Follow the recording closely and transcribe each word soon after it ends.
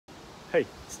Hey,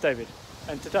 it's David,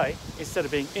 and today, instead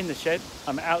of being in the shed,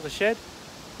 I'm out of the shed,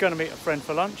 going to meet a friend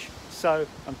for lunch, so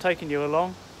I'm taking you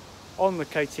along on the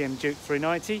KTM Duke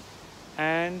 390,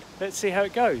 and let's see how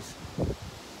it goes.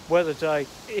 Weather today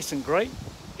isn't great,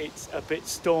 it's a bit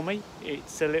stormy,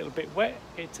 it's a little bit wet,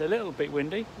 it's a little bit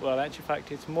windy, well actually in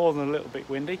fact it's more than a little bit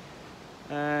windy,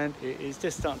 and it is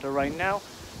just starting to rain now,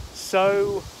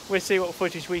 so we'll see what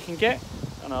footage we can get,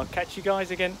 and I'll catch you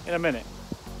guys again in a minute.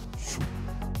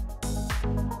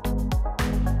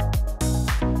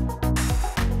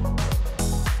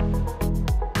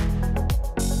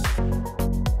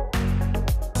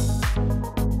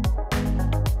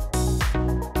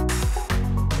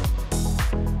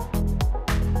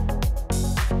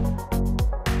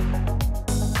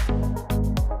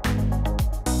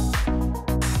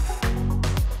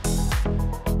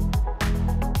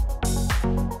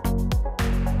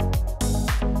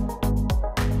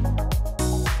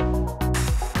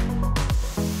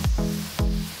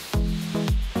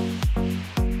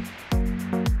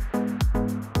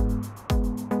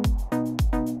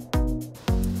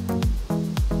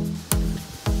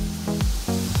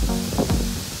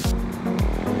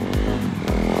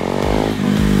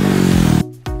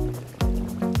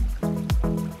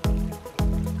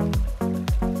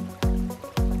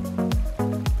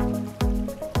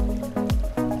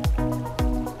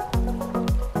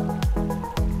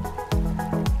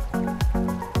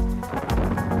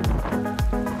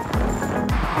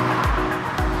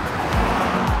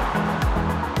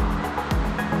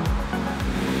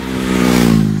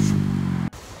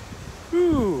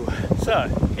 So,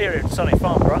 here in sunny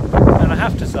Farnborough, and I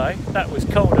have to say that was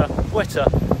colder, wetter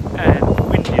and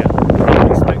windier than I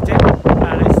was expecting,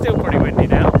 and it's still pretty windy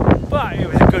now, but it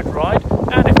was a good ride,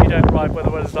 and if you don't ride when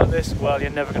the weather's like this, well you're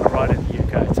never going to ride in the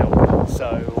UK at all,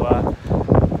 so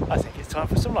I think it's time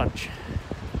for some lunch.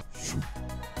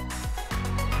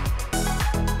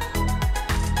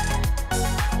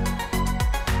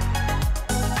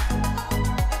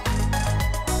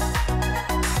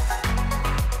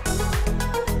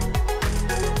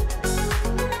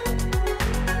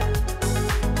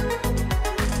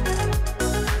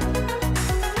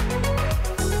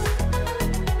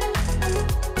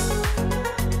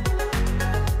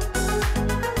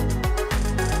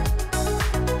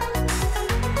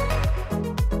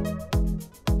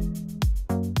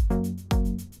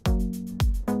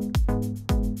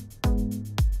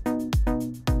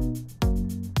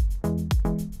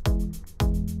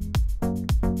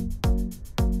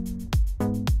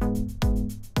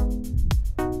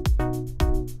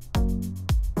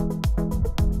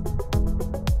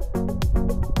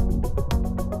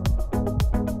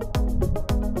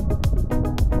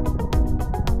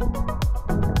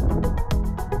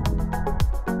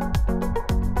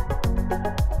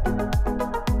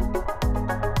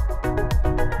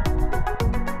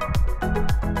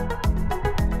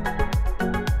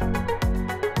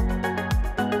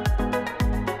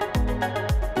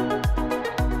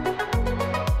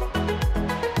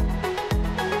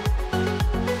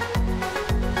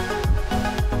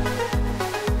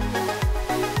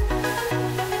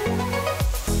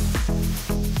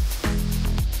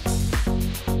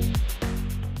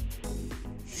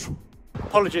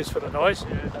 Apologies for the noise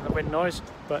and the wind noise,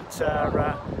 but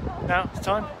now it's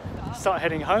time to start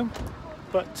heading home,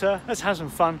 but let's have some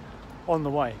fun on the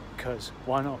way, because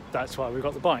why not? That's why we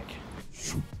got the bike.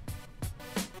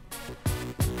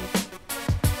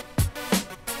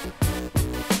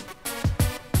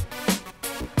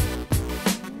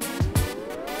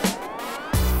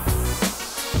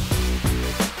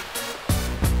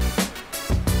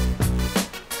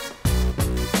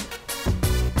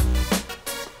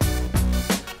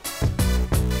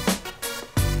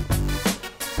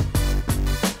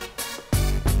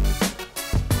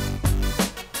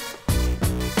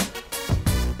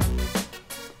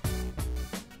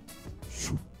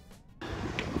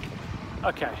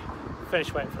 Okay,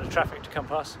 finished waiting for the traffic to come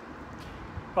past.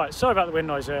 Right, sorry about the wind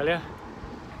noise earlier.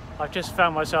 I've just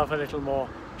found myself a little more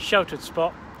sheltered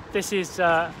spot. This is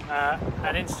an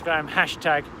Instagram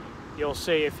hashtag you'll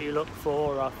see if you look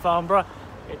for Farnborough.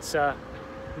 It's a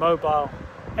mobile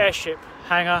airship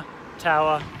hangar,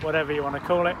 tower, whatever you want to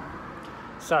call it.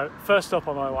 So first stop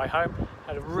on my way home,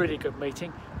 had a really good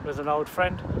meeting with an old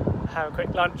friend, have a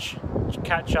quick lunch,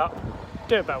 catch up,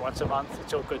 do it about once a month,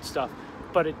 it's all good stuff.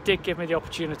 But it did give me the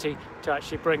opportunity to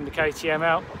actually bring the KTM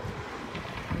out.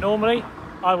 Normally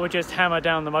I would just hammer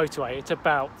down the motorway. It's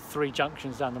about 3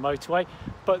 junctions down the motorway,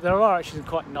 but there are actually some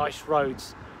quite nice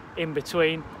roads in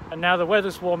between, and now the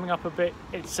weather's warming up a bit,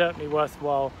 it's certainly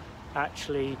worthwhile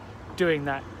actually doing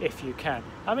that if you can.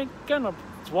 I mean,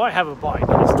 it's why I have a bike,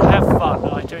 it's to have have fun.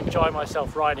 I do enjoy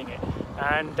myself riding it,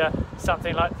 and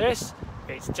something like this,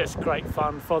 it's just great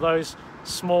fun for those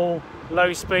small,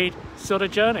 low-speed sort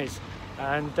of journeys,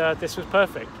 and this was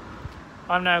perfect.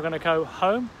 I'm now going to go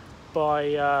home by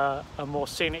a more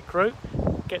scenic route,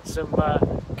 get some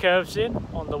curves in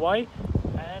on the way,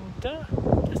 and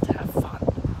just have fun.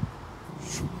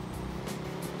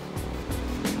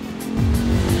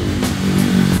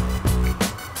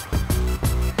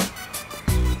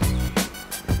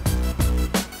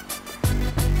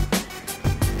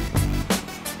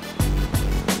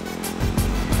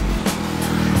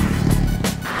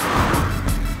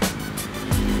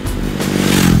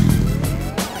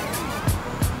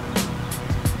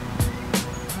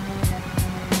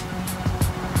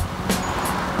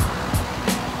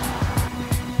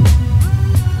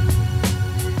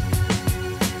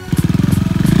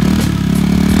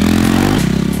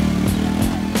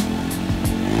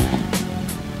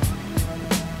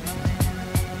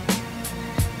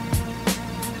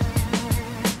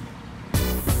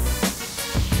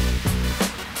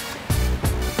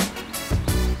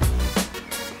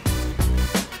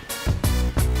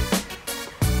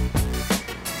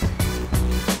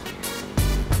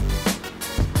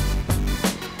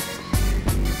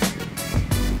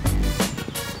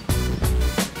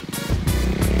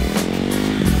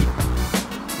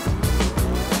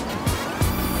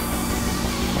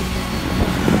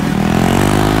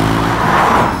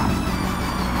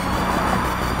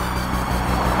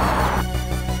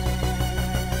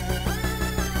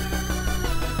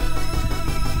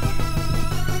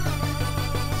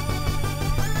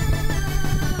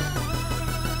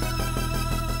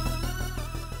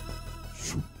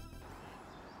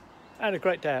 Had a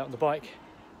great day out on the bike.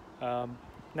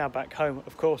 Now back home,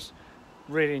 of course.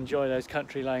 Really enjoy those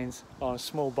country lanes on a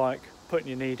small bike, putting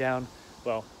your knee down.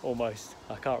 Well, almost.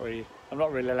 I'm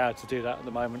not really allowed to do that at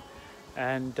the moment.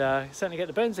 And certainly get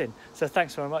the bends in. So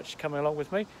thanks very much for coming along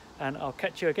with me, and I'll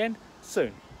catch you again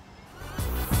soon.